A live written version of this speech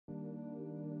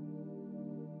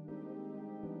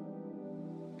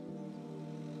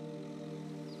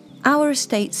Our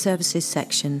Estate Services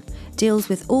section deals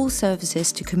with all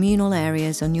services to communal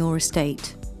areas on your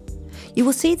estate. You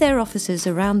will see their officers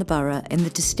around the borough in the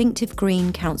distinctive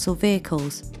green council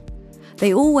vehicles.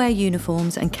 They all wear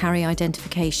uniforms and carry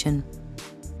identification.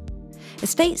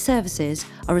 Estate Services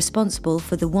are responsible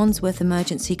for the Wandsworth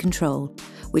Emergency Control,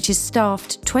 which is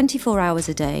staffed 24 hours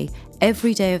a day,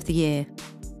 every day of the year.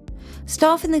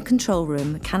 Staff in the control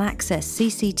room can access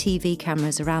CCTV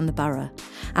cameras around the borough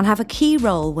and have a key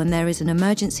role when there is an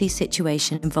emergency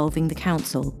situation involving the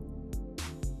council.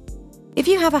 If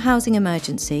you have a housing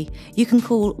emergency, you can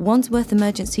call Wandsworth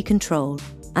Emergency Control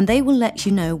and they will let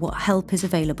you know what help is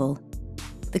available.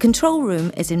 The control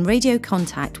room is in radio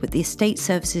contact with the Estate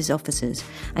Services officers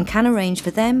and can arrange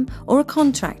for them or a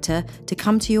contractor to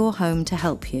come to your home to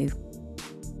help you.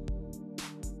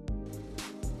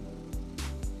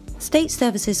 Estate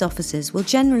Services officers will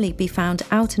generally be found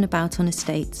out and about on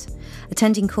estates,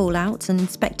 attending call-outs and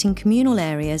inspecting communal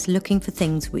areas looking for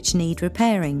things which need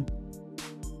repairing.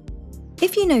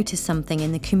 If you notice something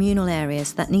in the communal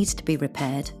areas that needs to be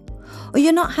repaired, or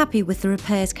you're not happy with the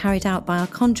repairs carried out by our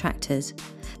contractors,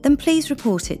 then please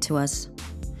report it to us.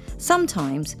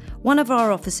 Sometimes, one of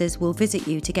our officers will visit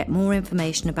you to get more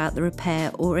information about the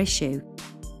repair or issue.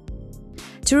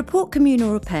 To report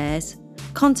communal repairs,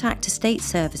 contact Estate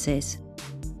Services.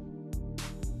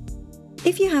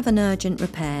 If you have an urgent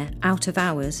repair out of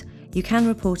hours, you can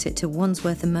report it to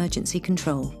Wandsworth Emergency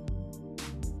Control.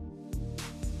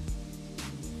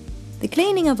 The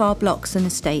cleaning of our blocks and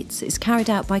estates is carried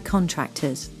out by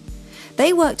contractors.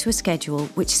 They work to a schedule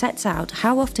which sets out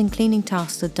how often cleaning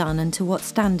tasks are done and to what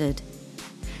standard.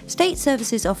 Estate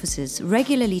Services officers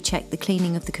regularly check the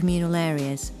cleaning of the communal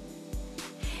areas.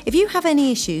 If you have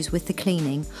any issues with the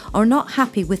cleaning or are not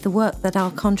happy with the work that our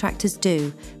contractors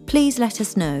do, please let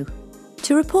us know.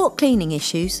 To report cleaning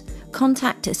issues,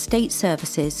 contact Estate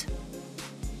Services.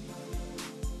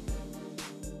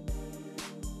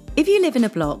 If you live in a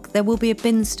block, there will be a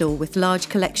bin store with large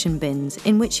collection bins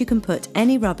in which you can put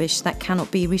any rubbish that cannot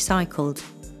be recycled.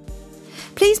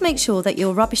 Please make sure that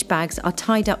your rubbish bags are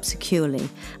tied up securely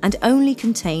and only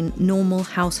contain normal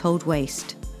household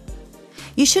waste.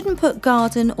 You shouldn't put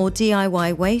garden or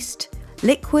DIY waste,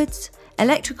 liquids,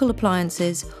 electrical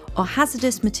appliances or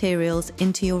hazardous materials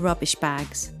into your rubbish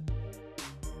bags.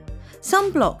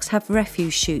 Some blocks have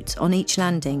refuse chutes on each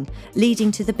landing,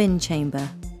 leading to the bin chamber.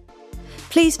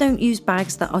 Please don't use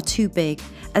bags that are too big,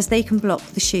 as they can block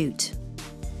the chute.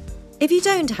 If you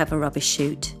don't have a rubbish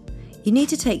chute, you need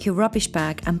to take your rubbish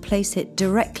bag and place it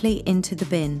directly into the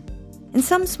bin. In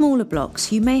some smaller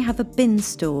blocks, you may have a bin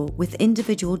store with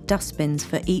individual dustbins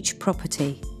for each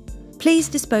property. Please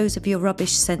dispose of your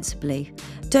rubbish sensibly.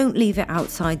 Don't leave it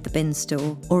outside the bin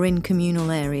store or in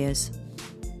communal areas.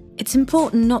 It's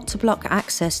important not to block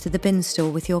access to the bin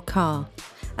store with your car,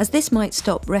 as this might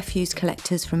stop refuse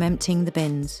collectors from emptying the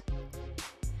bins.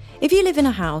 If you live in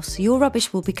a house, your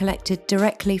rubbish will be collected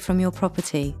directly from your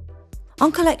property.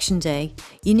 On collection day,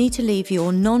 you need to leave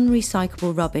your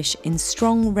non-recyclable rubbish in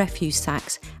strong refuse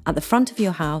sacks at the front of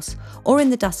your house or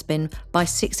in the dustbin by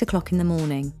 6 o'clock in the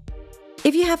morning.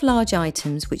 If you have large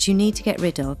items which you need to get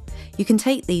rid of, you can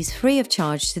take these free of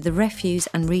charge to the refuse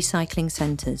and recycling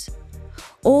centres.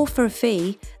 Or for a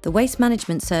fee, the Waste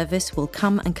Management Service will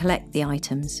come and collect the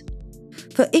items.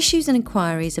 For issues and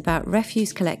inquiries about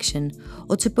refuse collection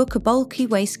or to book a bulky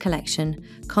waste collection,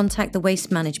 contact the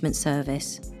Waste Management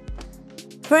Service.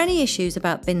 For any issues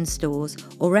about bin stores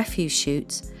or refuse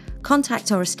chutes,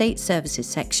 contact our Estate Services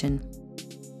section.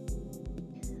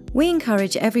 We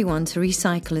encourage everyone to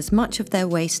recycle as much of their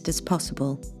waste as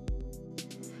possible.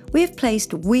 We have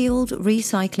placed wheeled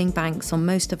recycling banks on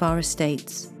most of our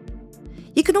estates.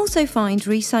 You can also find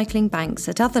recycling banks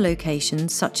at other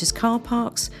locations such as car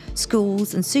parks,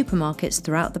 schools and supermarkets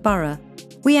throughout the borough.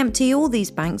 We empty all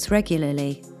these banks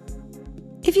regularly.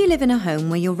 If you live in a home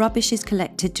where your rubbish is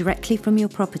collected directly from your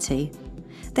property,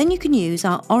 then you can use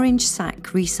our Orange Sack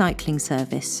recycling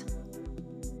service.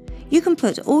 You can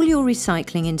put all your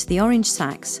recycling into the orange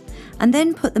sacks and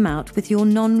then put them out with your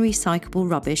non-recyclable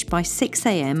rubbish by 6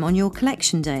 AM on your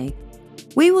collection day.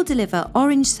 We will deliver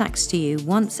orange sacks to you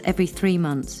once every 3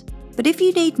 months. But if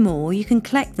you need more, you can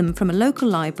collect them from a local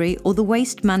library or the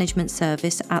Waste Management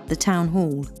Service at the Town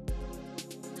Hall.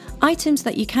 Items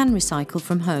that you can recycle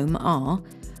from home are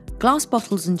glass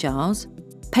bottles and jars,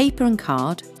 paper and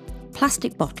card,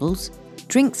 plastic bottles,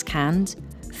 drinks cans,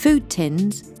 food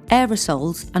tins,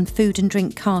 aerosols and food and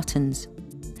drink cartons.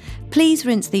 Please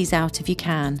rinse these out if you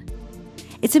can.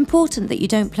 It's important that you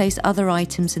don't place other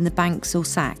items in the banks or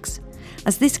sacks,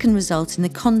 as this can result in the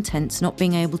contents not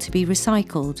being able to be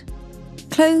recycled.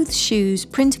 Clothes, shoes,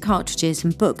 printer cartridges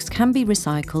and books can be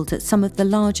recycled at some of the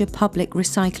larger public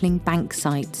recycling bank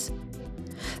sites.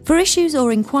 For issues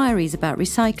or inquiries about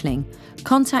recycling,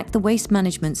 contact the Waste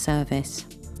Management Service.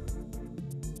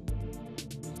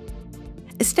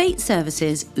 Estate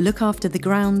services look after the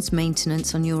grounds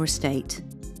maintenance on your estate.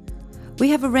 We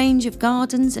have a range of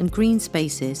gardens and green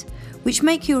spaces which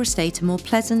make your estate a more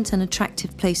pleasant and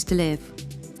attractive place to live.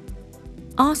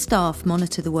 Our staff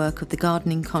monitor the work of the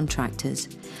gardening contractors,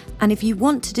 and if you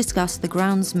want to discuss the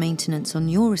grounds maintenance on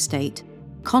your estate,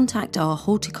 contact our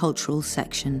horticultural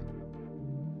section.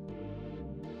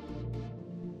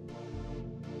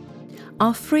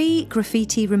 Our free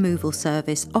graffiti removal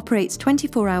service operates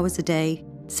 24 hours a day,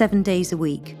 7 days a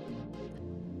week.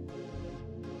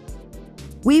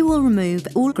 We will remove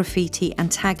all graffiti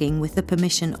and tagging with the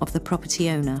permission of the property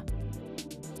owner.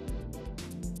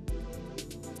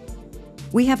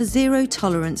 We have a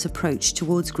zero-tolerance approach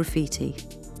towards graffiti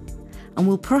and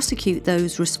will prosecute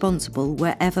those responsible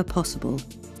wherever possible.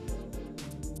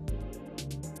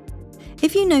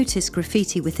 If you notice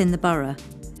graffiti within the borough,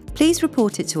 please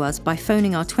report it to us by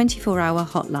phoning our 24-hour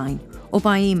hotline or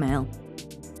by email.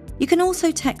 You can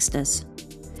also text us.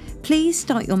 Please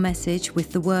start your message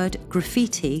with the word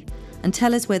graffiti and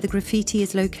tell us where the graffiti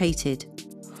is located,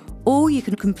 or you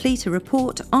can complete a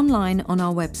report online on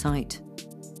our website.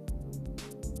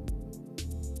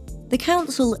 The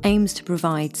Council aims to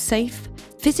provide safe,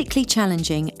 physically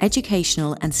challenging,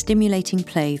 educational and stimulating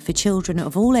play for children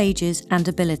of all ages and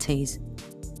abilities.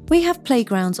 We have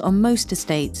playgrounds on most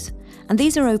estates, and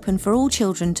these are open for all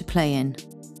children to play in.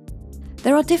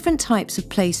 There are different types of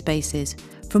play spaces,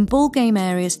 from ball game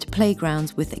areas to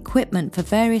playgrounds with equipment for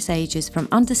various ages from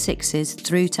under 6s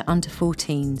through to under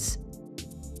 14s.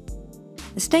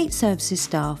 Estate services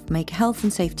staff make health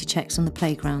and safety checks on the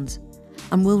playgrounds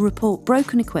and will report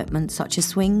broken equipment such as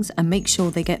swings and make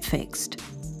sure they get fixed.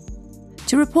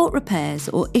 To report repairs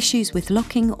or issues with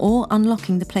locking or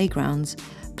unlocking the playgrounds,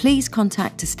 please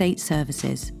contact Estate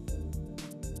Services.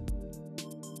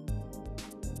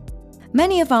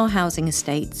 Many of our housing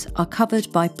estates are covered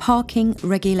by parking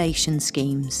regulation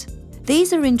schemes.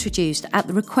 These are introduced at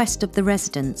the request of the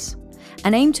residents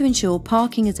and aim to ensure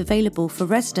parking is available for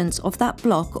residents of that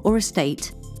block or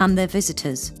estate and their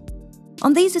visitors.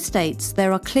 On these estates,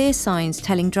 there are clear signs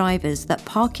telling drivers that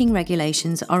parking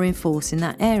regulations are in force in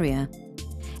that area.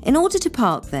 In order to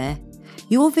park there,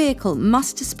 your vehicle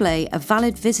must display a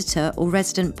valid visitor or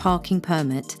resident parking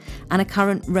permit and a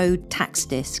current road tax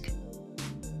disc.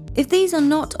 If these are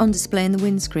not on display in the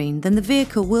windscreen, then the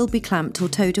vehicle will be clamped or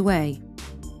towed away.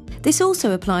 This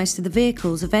also applies to the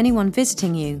vehicles of anyone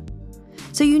visiting you,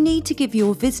 so you need to give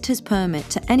your visitor's permit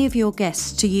to any of your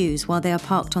guests to use while they are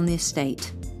parked on the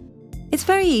estate. It's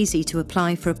very easy to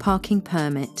apply for a parking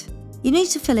permit. You need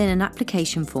to fill in an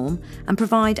application form and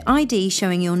provide ID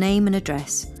showing your name and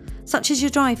address, such as your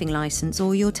driving licence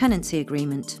or your tenancy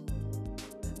agreement.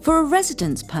 For a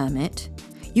residence permit,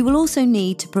 you will also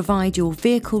need to provide your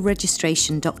vehicle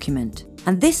registration document,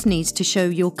 and this needs to show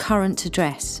your current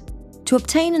address. To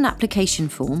obtain an application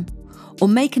form or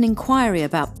make an inquiry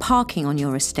about parking on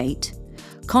your estate,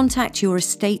 contact your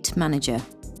estate manager.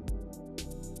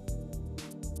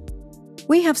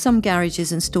 We have some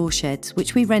garages and store sheds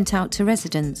which we rent out to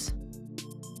residents.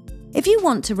 If you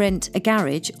want to rent a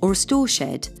garage or a store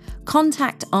shed,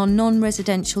 contact our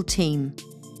non-residential team.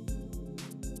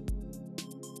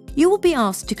 You will be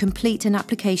asked to complete an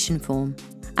application form,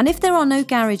 and if there are no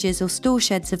garages or store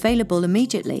sheds available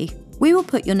immediately, we will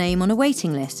put your name on a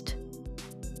waiting list.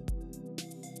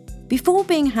 Before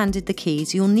being handed the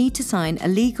keys, you'll need to sign a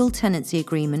legal tenancy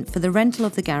agreement for the rental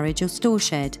of the garage or store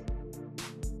shed.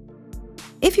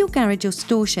 If your garage or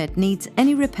store shed needs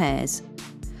any repairs,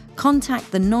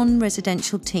 contact the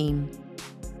non-residential team.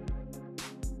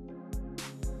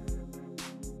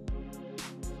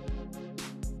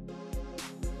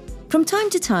 From time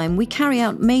to time, we carry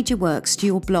out major works to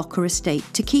your block or estate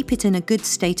to keep it in a good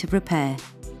state of repair.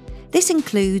 This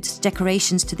includes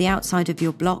decorations to the outside of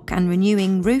your block and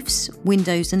renewing roofs,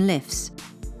 windows and lifts.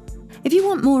 If you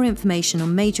want more information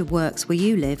on major works where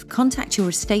you live, contact your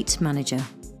estate manager.